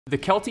The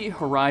Kelty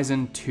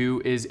Horizon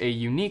 2 is a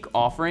unique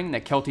offering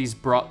that Kelty's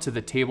brought to the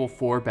table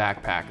for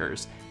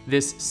backpackers.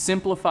 This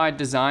simplified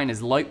design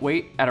is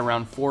lightweight at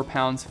around 4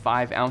 pounds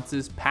 5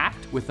 ounces,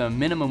 packed with a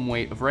minimum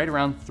weight of right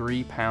around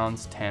 3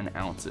 pounds 10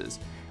 ounces.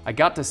 I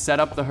got to set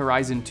up the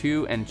Horizon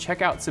 2 and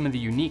check out some of the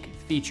unique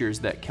features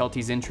that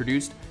Kelty's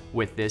introduced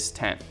with this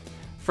tent.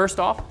 First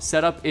off,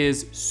 setup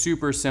is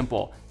super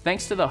simple.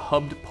 Thanks to the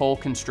hubbed pole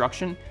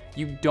construction,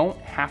 you don't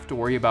have to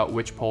worry about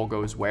which pole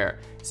goes where.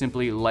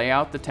 Simply lay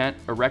out the tent,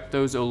 erect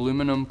those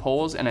aluminum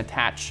poles, and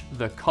attach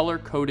the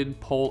color-coded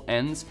pole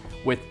ends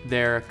with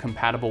their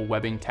compatible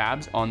webbing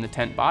tabs on the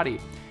tent body.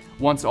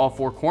 Once all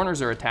 4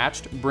 corners are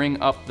attached, bring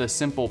up the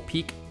simple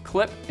peak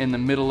clip in the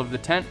middle of the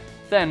tent,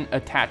 then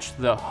attach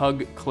the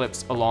hug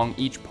clips along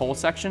each pole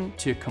section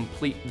to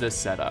complete the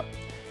setup.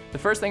 The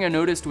first thing I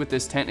noticed with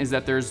this tent is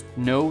that there's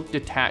no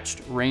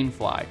detached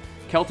rainfly.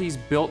 Kelty's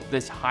built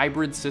this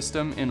hybrid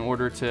system in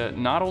order to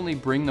not only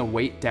bring the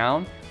weight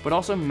down, but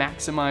also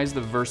maximize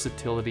the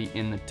versatility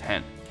in the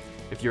tent.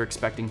 If you're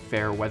expecting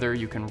fair weather,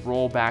 you can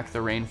roll back the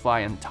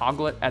rainfly and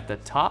toggle it at the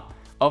top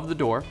of the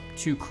door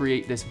to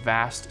create this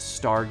vast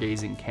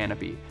stargazing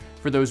canopy.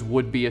 For those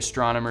would-be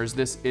astronomers,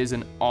 this is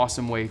an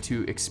awesome way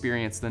to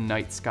experience the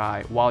night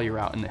sky while you're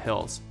out in the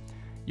hills.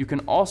 You can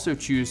also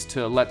choose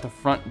to let the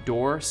front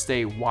door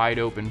stay wide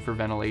open for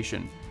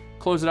ventilation,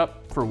 close it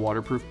up for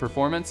waterproof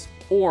performance,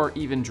 or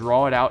even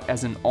draw it out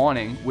as an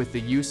awning with the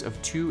use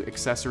of 2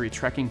 accessory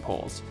trekking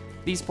poles.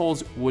 These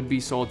poles would be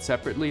sold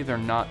separately, they're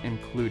not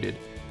included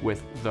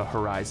with the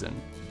Horizon.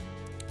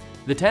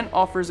 The tent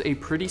offers a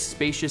pretty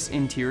spacious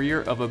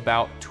interior of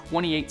about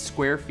 28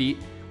 square feet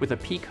with a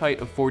peak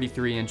height of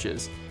 43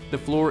 inches. The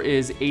floor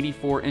is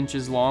 84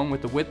 inches long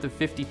with a width of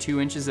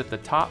 52 inches at the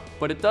top,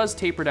 but it does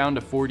taper down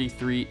to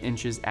 43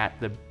 inches at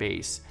the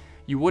base.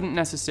 You wouldn't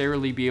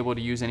necessarily be able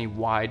to use any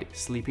wide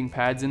sleeping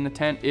pads in the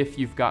tent if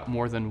you've got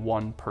more than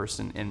 1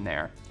 person in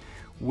there.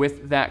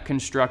 With that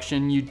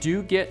construction, you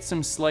do get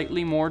some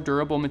slightly more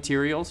durable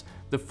materials.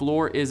 The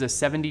floor is a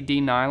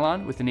 70D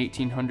nylon with an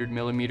 1800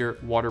 millimeter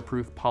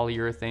waterproof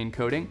polyurethane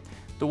coating.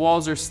 The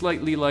walls are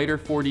slightly lighter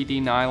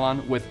 40D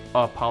nylon with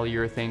a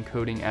polyurethane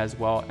coating as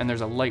well, and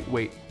there's a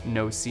lightweight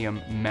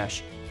no-seam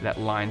mesh that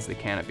lines the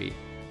canopy.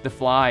 The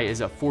fly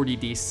is a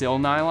 40D sill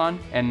nylon,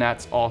 and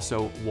that's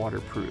also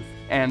waterproof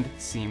and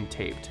seam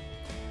taped.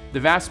 The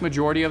vast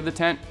majority of the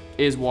tent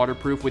is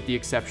waterproof with the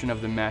exception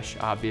of the mesh,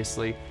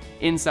 obviously.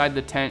 Inside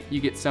the tent, you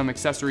get some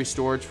accessory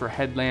storage for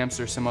headlamps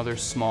or some other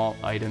small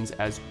items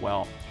as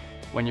well.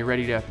 When you're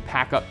ready to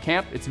pack up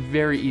camp, it's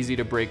very easy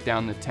to break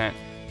down the tent.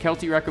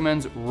 Kelty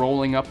recommends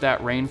rolling up that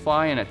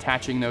rainfly and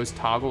attaching those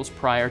toggles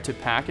prior to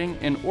packing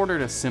in order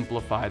to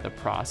simplify the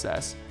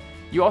process.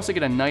 You also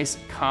get a nice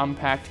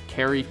compact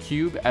carry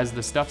cube as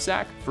the stuff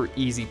sack for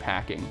easy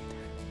packing.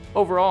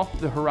 Overall,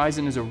 the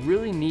Horizon is a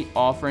really neat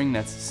offering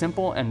that's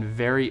simple and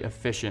very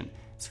efficient.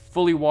 It's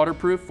fully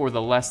waterproof for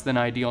the less than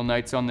ideal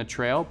nights on the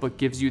trail, but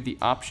gives you the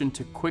option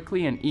to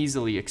quickly and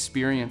easily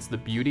experience the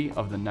beauty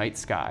of the night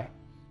sky.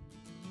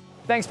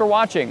 Thanks for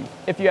watching.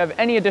 If you have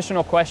any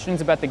additional questions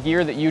about the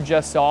gear that you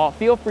just saw,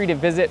 feel free to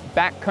visit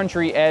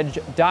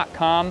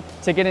backcountryedge.com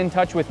to get in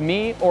touch with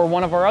me or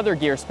one of our other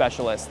gear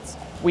specialists.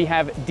 We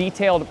have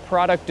detailed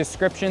product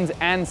descriptions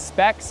and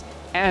specs,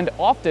 and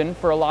often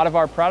for a lot of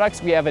our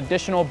products, we have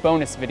additional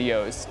bonus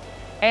videos.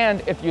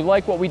 And if you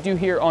like what we do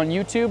here on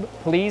YouTube,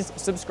 please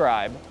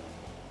subscribe.